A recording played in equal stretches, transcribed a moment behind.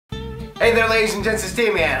Hey there, ladies and gents, it's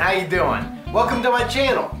T-Man. How you doing? Welcome to my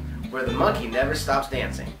channel, where the monkey never stops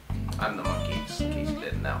dancing. I'm the monkey, just in case you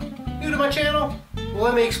didn't know. New to my channel? Well,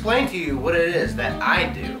 let me explain to you what it is that I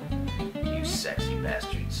do, you sexy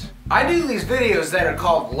bastards. I do these videos that are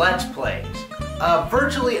called Let's Plays, a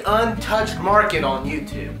virtually untouched market on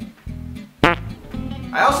YouTube.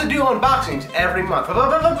 I also do unboxings every month. But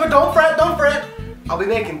don't fret, don't fret. I'll be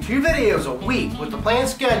making 2 videos a week with the planned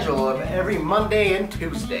schedule of every Monday and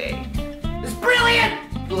Tuesday. It's brilliant!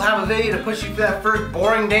 You'll have a video to push you through that first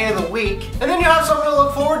boring day of the week, and then you'll have something to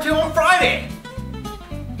look forward to on Friday.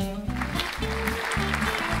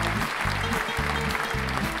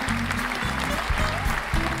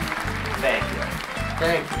 Thank you.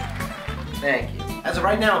 Thank you. Thank you. As of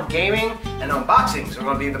right now, gaming and unboxings are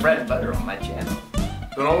going to be the bread and butter on my channel.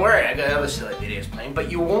 But don't worry, I got other silly videos playing, but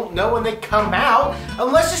you won't know when they come out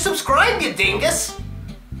unless you subscribe, you dingus!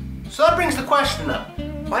 So that brings the question up.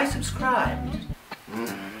 Why subscribe?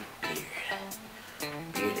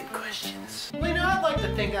 Bearded questions. Well, you know, I'd like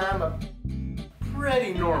to think I'm a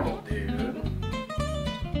pretty normal dude.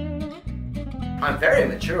 I'm very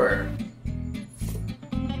mature.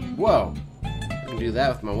 Whoa, I can do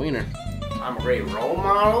that with my wiener. I'm a great role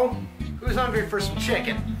model. Who's hungry for some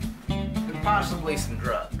chicken? And possibly some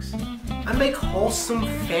drugs. I make wholesome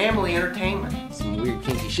family entertainment. Some weird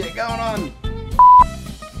kinky shit going on.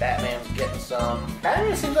 Batman's getting some.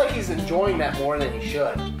 Batman seems like he's enjoying that more than he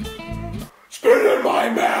should. Spit in my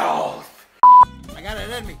mouth! I got it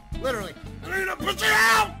in me, literally. I need to push it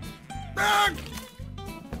out!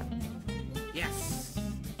 Yes,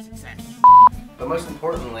 success. But most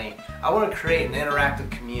importantly, I want to create an interactive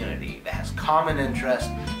community that has common interests,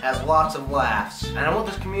 has lots of laughs, and I want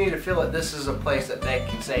this community to feel that this is a place that they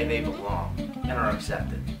can say they belong and are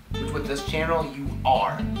accepted. Which with this channel, you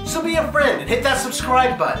are. So be a friend and hit that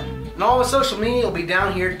subscribe button. And all my social media will be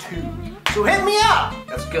down here too. So hit me up!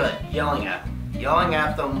 That's good. Yelling at them. Yelling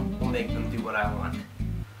at them will make them do what I want.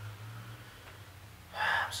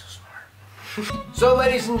 I'm so smart. So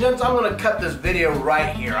ladies and gents, I'm going to cut this video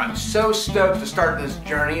right here. I'm so stoked to start this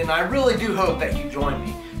journey, and I really do hope that you join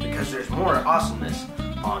me, because there's more awesomeness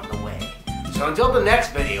on the way. So until the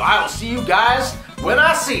next video, I will see you guys when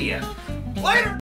I see you. Later!